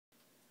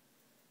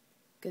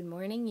Good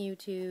morning,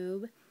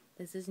 YouTube.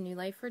 This is New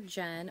Life for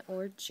Jen,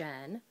 or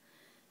Jen.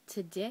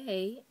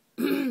 Today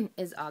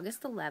is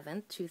August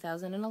 11th,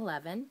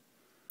 2011,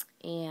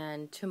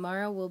 and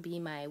tomorrow will be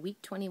my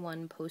week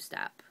 21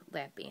 post-op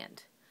lap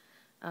band.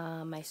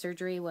 My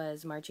surgery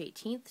was March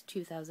 18th,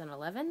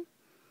 2011.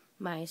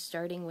 My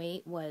starting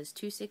weight was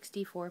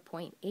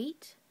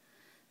 264.8.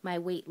 My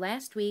weight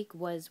last week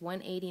was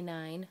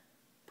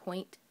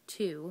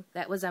 189.2.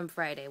 That was on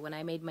Friday. When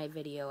I made my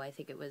video, I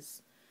think it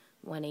was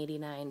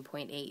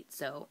 189.8.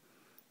 So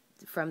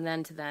from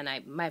then to then,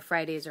 my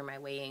Fridays are my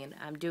weigh in.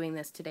 I'm doing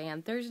this today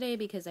on Thursday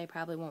because I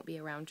probably won't be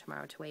around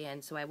tomorrow to weigh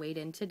in, so I weighed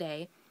in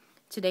today.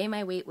 Today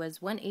my weight was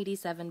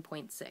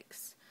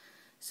 187.6.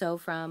 So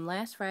from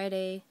last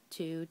Friday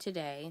to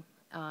today,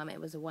 it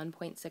was a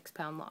 1.6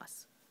 pound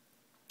loss,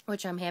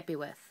 which I'm happy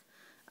with.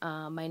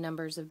 My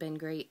numbers have been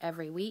great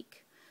every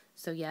week.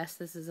 So yes,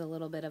 this is a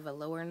little bit of a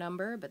lower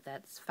number, but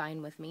that's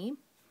fine with me.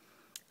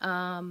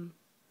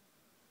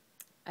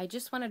 I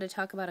just wanted to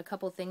talk about a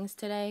couple things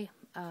today.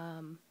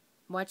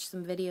 Watch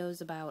some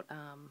videos about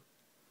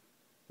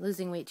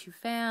losing weight too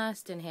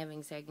fast and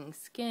having sagging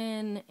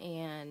skin,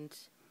 and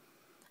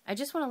I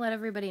just want to let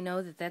everybody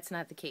know that that's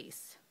not the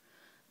case.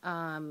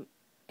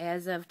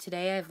 As of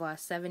today, I've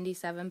lost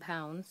 77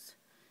 pounds.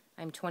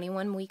 I'm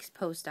 21 weeks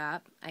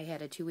post-op. I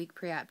had a 2-week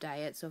pre-op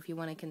diet, so if you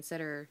want to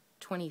consider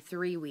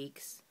 23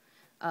 weeks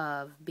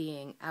of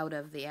being out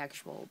of the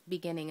actual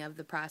beginning of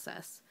the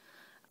process.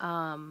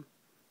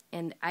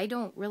 And I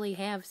don't really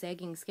have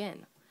sagging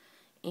skin.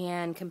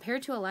 And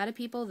compared to a lot of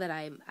people that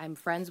I'm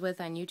friends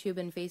with on YouTube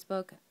and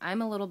Facebook,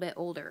 I'm a little bit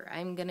older.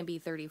 I'm going to be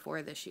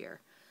 34 this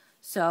year.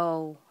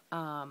 So,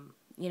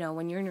 you know,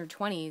 when you're in your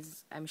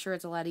 20s, I'm sure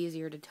it's a lot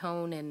easier to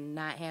tone and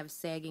not have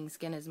sagging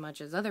skin as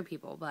much as other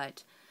people,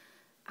 but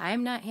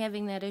I'm not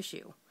having that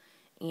issue.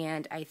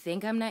 And I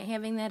think I'm not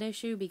having that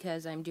issue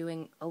because I'm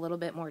doing a little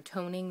bit more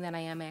toning than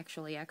I am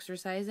actually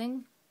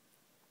exercising.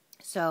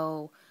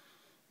 So,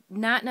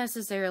 not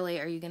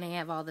necessarily are you going to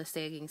have all the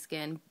sagging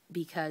skin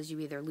because you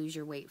either lose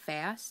your weight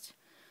fast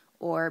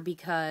or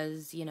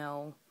because, you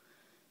know,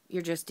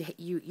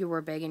 you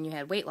were big and you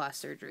had weight loss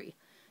surgery.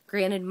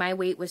 Granted, my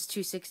weight was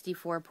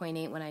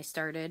 264.8 when I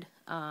started.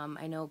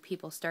 I know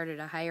people started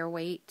a higher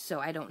weight, so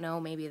I don't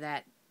know, maybe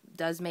that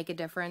does make a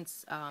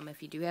difference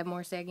if you do have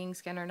more sagging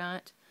skin or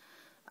not.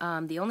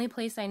 The only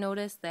place I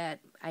noticed that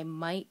I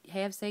might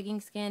have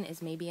sagging skin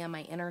is maybe on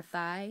my inner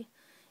thigh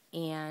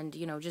and,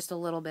 you know, just a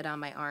little bit on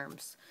my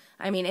arms.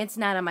 I mean, it's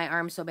not on my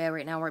arms so bad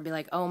right now where it'd be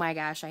like, oh my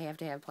gosh, I have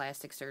to have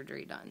plastic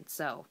surgery done.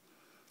 So,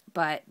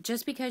 but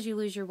just because you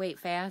lose your weight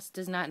fast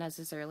does not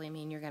necessarily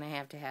mean you're going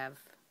to have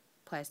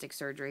plastic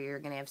surgery, or you're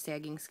going to have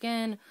sagging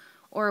skin,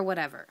 or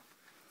whatever.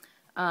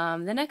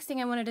 The next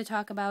thing I wanted to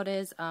talk about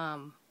is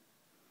a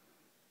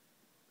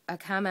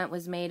comment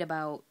was made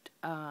about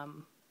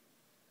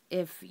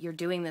if you're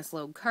doing this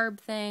low carb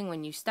thing,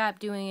 when you stop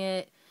doing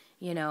it,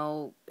 you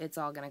know, it's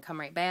all going to come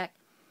right back.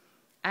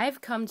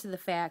 I've come to the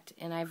fact,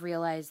 and I've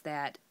realized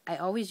that I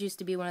always used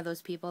to be one of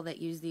those people that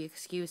use the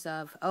excuse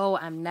of, oh,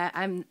 I'm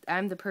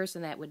the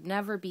person that would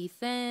never be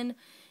thin,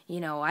 you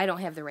know, I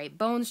don't have the right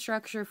bone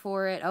structure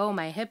for it, oh,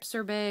 my hips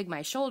are big,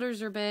 my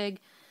shoulders are big,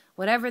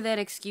 whatever that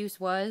excuse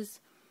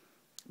was.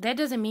 That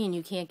doesn't mean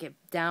you can't get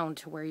down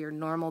to where your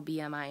normal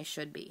BMI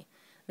should be.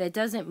 That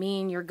doesn't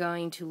mean you're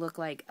going to look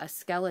like a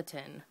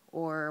skeleton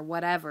or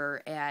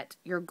whatever at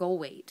your goal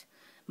weight.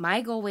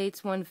 My goal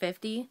weight's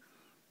 150.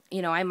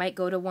 You know, I might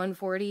go to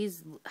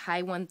 140s,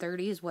 high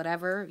 130s,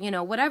 whatever. You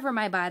know, whatever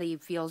my body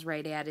feels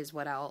right at is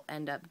what I'll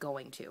end up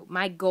going to.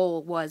 My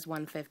goal was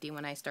 150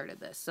 when I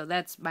started this, so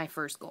that's my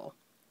first goal.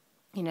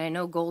 You know, I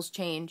know goals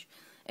change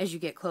as you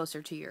get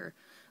closer to your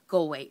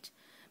goal weight.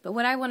 But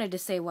what I wanted to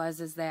say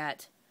is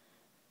that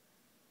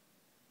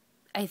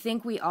I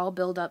think we all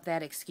build up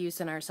that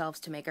excuse in ourselves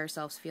to make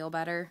ourselves feel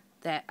better,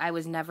 that I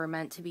was never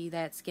meant to be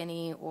that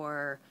skinny,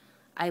 or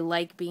I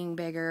like being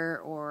bigger,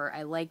 or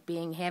I like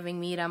having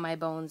meat on my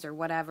bones, or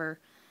whatever.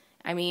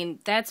 I mean,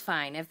 that's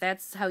fine. If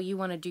that's how you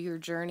want to do your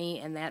journey,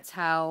 and that's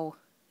how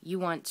you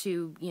want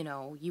to, you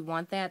know, you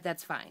want that,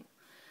 that's fine.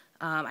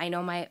 I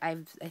know I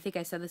think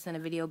I said this in a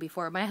video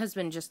before, my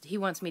husband he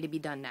wants me to be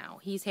done now.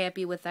 He's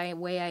happy with the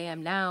way I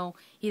am now.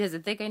 He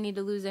doesn't think I need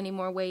to lose any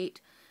more weight.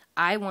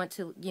 I want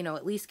to, you know,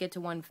 at least get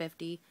to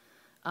 150.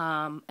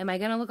 Am I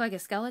going to look like a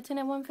skeleton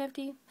at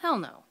 150? Hell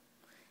no.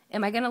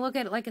 Am I going to look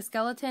at it like a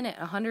skeleton at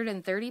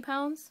 130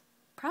 pounds?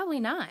 Probably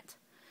not.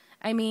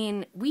 I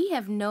mean, we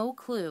have no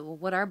clue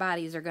what our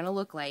bodies are going to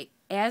look like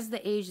as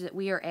the age that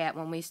we are at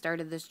when we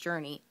started this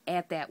journey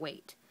at that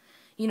weight.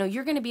 You know,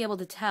 you're going to be able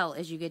to tell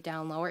as you get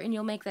down lower, and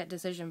you'll make that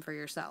decision for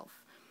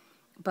yourself.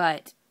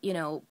 But, you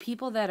know,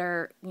 people that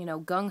are, you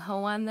know,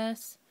 gung-ho on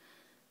this,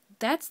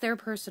 that's their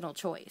personal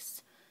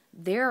choice.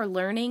 They're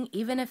learning,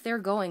 even if they're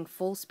going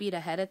full speed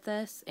ahead at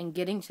this and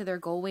getting to their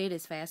goal weight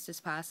as fast as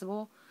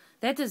possible,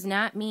 that does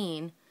not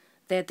mean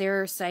that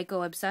they're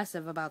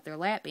psycho-obsessive about their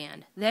lap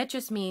band. That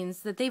just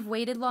means that they've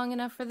waited long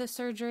enough for the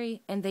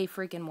surgery and they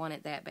freaking want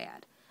it that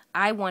bad.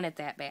 I want it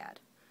that bad.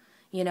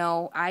 You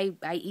know, I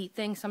eat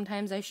things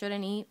sometimes I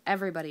shouldn't eat.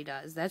 Everybody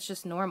does. That's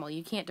just normal.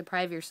 You can't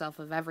deprive yourself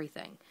of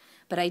everything.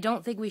 But I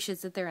don't think we should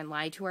sit there and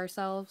lie to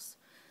ourselves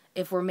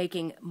if we're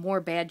making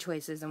more bad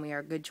choices than we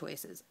are good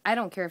choices. I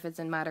don't care if it's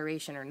in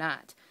moderation or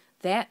not.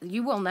 That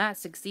you will not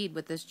succeed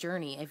with this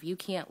journey if you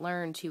can't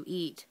learn to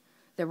eat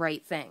the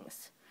right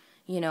things.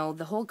 You know,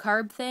 the whole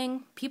carb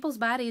thing, people's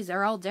bodies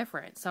are all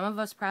different. Some of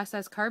us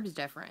process carbs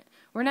different.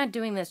 We're not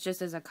doing this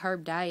just as a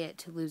carb diet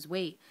to lose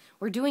weight.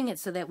 We're doing it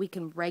so that we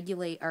can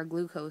regulate our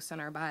glucose in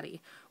our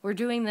body. We're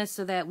doing this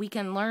so that we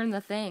can learn the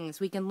things.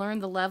 We can learn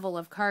the level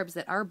of carbs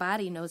that our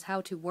body knows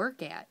how to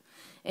work at.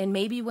 And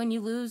maybe when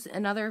you lose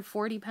another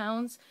 40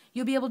 pounds,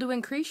 you'll be able to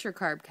increase your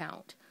carb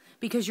count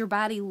because your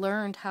body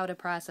learned how to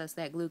process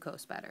that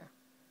glucose better.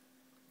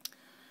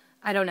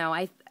 I don't know.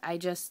 I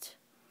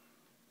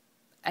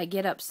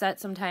get upset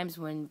sometimes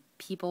when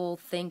people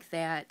think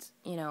that,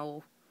 you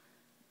know,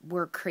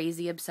 we're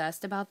crazy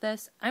obsessed about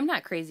this. I'm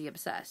not crazy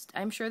obsessed.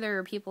 I'm sure there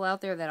are people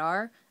out there that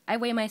are. I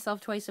weigh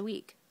myself twice a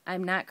week.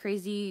 I'm not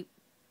crazy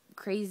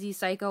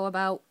psycho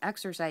about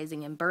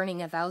exercising and burning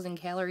 1,000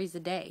 calories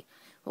a day.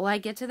 Will I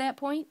get to that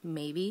point?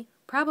 Maybe.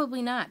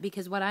 Probably not,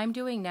 because what I'm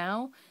doing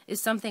now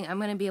is something I'm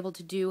going to be able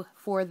to do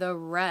for the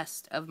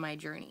rest of my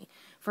journey,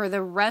 for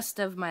the rest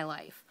of my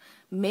life.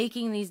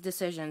 Making these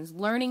decisions,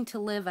 learning to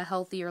live a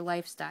healthier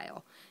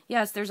lifestyle.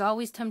 Yes, there's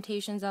always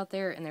temptations out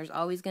there, and there's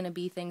always going to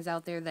be things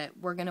out there that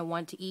we're going to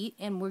want to eat,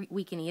 and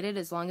we can eat it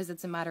as long as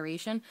it's in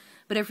moderation.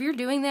 But if you're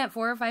doing that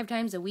 4 or 5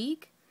 times a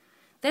week,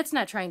 that's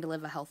not trying to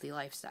live a healthy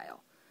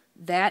lifestyle.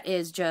 That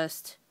is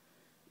just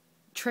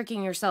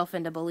tricking yourself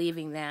into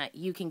believing that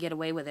you can get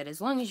away with it as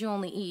long as you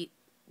only eat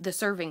the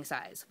serving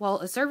size. Well,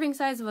 a serving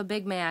size of a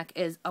Big Mac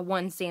is a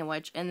 1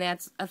 sandwich, and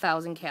that's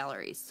 1,000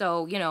 calories.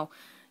 So, you know,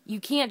 you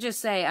can't just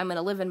say, I'm going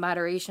to live in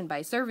moderation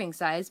by serving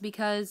size,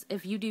 because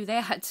if you do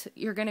that,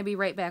 you're going to be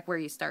right back where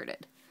you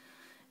started.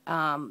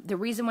 The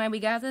reason why we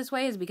got this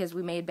way is because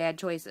we made bad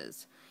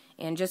choices.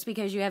 And just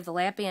because you have the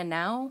Lapband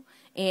now,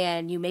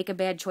 and you make a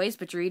bad choice,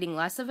 but you're eating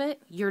less of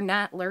it, you're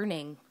not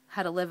learning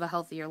how to live a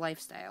healthier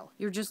lifestyle.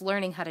 You're just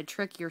learning how to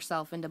trick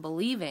yourself into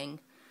believing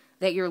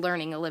that you're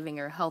learning to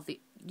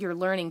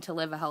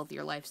live a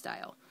healthier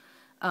lifestyle.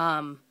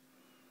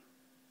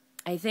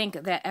 I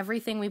think that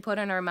everything we put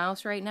in our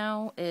mouths right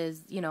now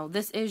is, you know,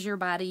 this is your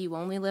body. You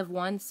only live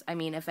once. I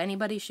mean, if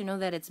anybody should know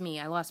that, it's me.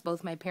 I lost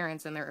both my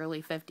parents in their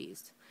early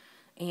 50s.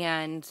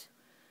 And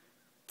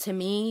to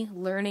me,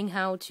 learning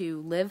how to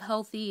live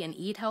healthy and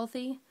eat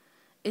healthy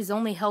is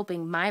only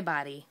helping my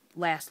body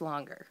last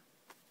longer.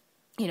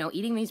 You know,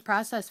 eating these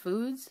processed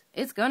foods,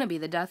 it's going to be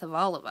the death of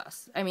all of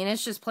us. I mean,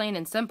 it's just plain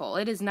and simple.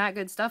 It is not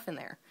good stuff in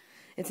there.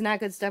 It's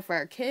not good stuff for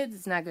our kids.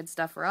 It's not good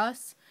stuff for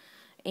us.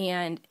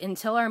 And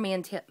until our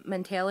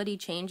mentality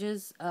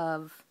changes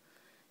of,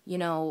 you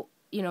know,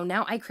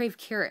 now I crave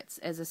carrots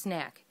as a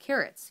snack.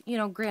 Carrots, you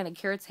know, granted,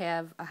 carrots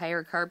have a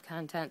higher carb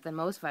content than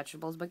most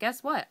vegetables, but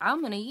guess what?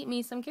 I'm going to eat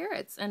me some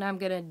carrots, and I'm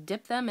going to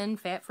dip them in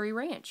fat-free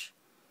ranch.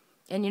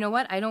 And you know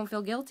what? I don't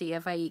feel guilty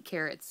if I eat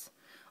carrots.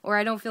 Or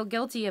I don't feel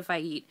guilty if I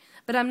eat.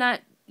 But I'm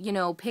not, you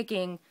know,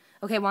 picking,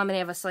 okay, well, I'm going to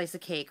have a slice of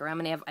cake, or I'm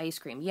going to have ice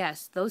cream.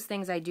 Yes, those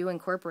things I do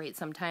incorporate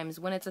sometimes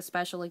when it's a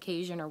special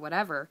occasion or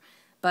whatever.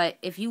 But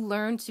if you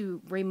learn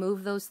to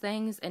remove those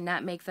things and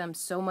not make them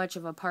so much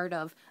of a part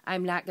of,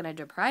 I'm not going to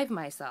deprive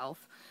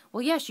myself,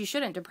 well, yes, you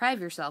shouldn't deprive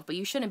yourself, but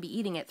you shouldn't be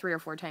eating it 3 or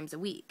 4 times a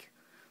week.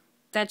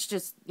 That's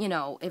just, you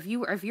know, if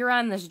you're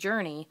on this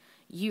journey,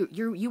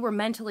 you were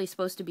mentally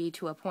supposed to be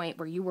to a point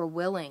where you were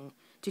willing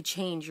to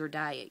change your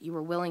diet. You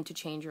were willing to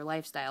change your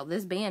lifestyle.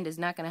 This band is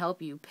not going to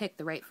help you pick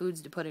the right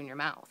foods to put in your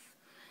mouth.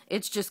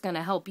 It's just going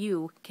to help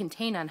you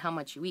contain on how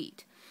much you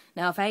eat.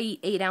 Now, if I eat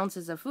 8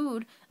 ounces of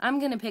food, I'm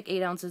going to pick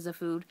 8 ounces of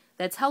food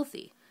that's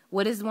healthy.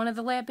 What is one of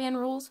the Lapband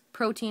rules?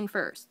 Protein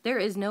first. There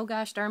is no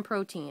gosh darn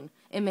protein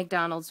in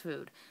McDonald's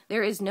food.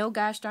 There is no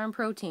gosh darn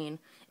protein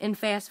in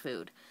fast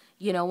food.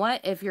 You know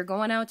what? If you're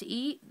going out to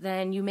eat,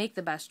 then you make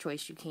the best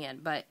choice you can.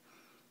 But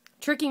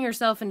tricking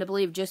yourself into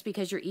believe just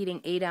because you're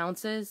eating 8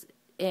 ounces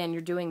and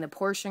you're doing the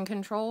portion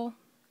control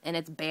and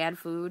it's bad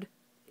food,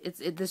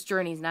 this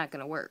journey is not going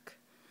to work.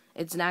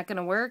 It's not going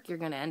to work. You're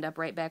going to end up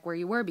right back where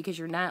you were because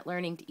you're not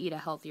learning to eat a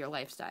healthier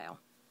lifestyle.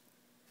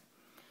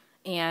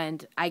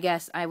 And I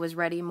guess I was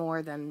ready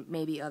more than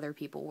maybe other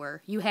people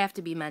were. You have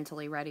to be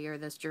mentally ready or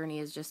this journey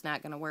is just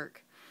not going to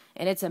work.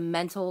 And it's a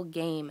mental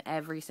game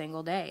every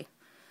single day.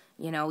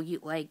 You know,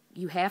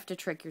 you have to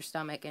trick your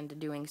stomach into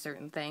doing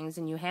certain things,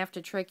 and you have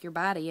to trick your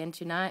body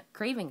into not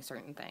craving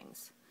certain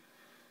things.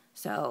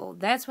 So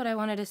that's what I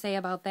wanted to say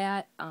about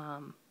that.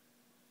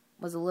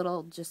 Was a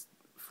little just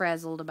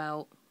frazzled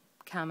about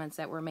comments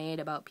that were made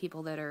about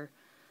people that are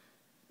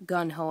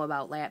gun-ho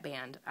about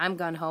Lapband. I'm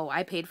gun-ho.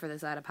 I paid for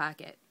this out of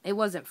pocket. It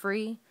wasn't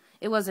free.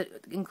 It wasn't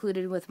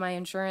included with my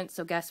insurance,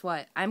 so guess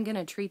what? I'm going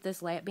to treat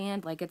this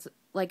Lapband like it's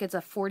a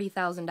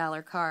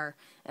 $40,000 car,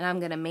 and I'm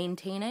going to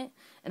maintain it,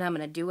 and I'm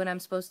going to do what I'm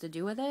supposed to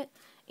do with it,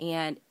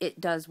 and it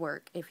does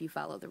work if you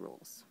follow the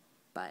rules.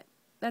 But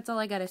that's all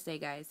I got to say,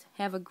 guys.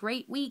 Have a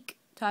great week.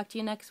 Talk to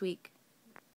you next week.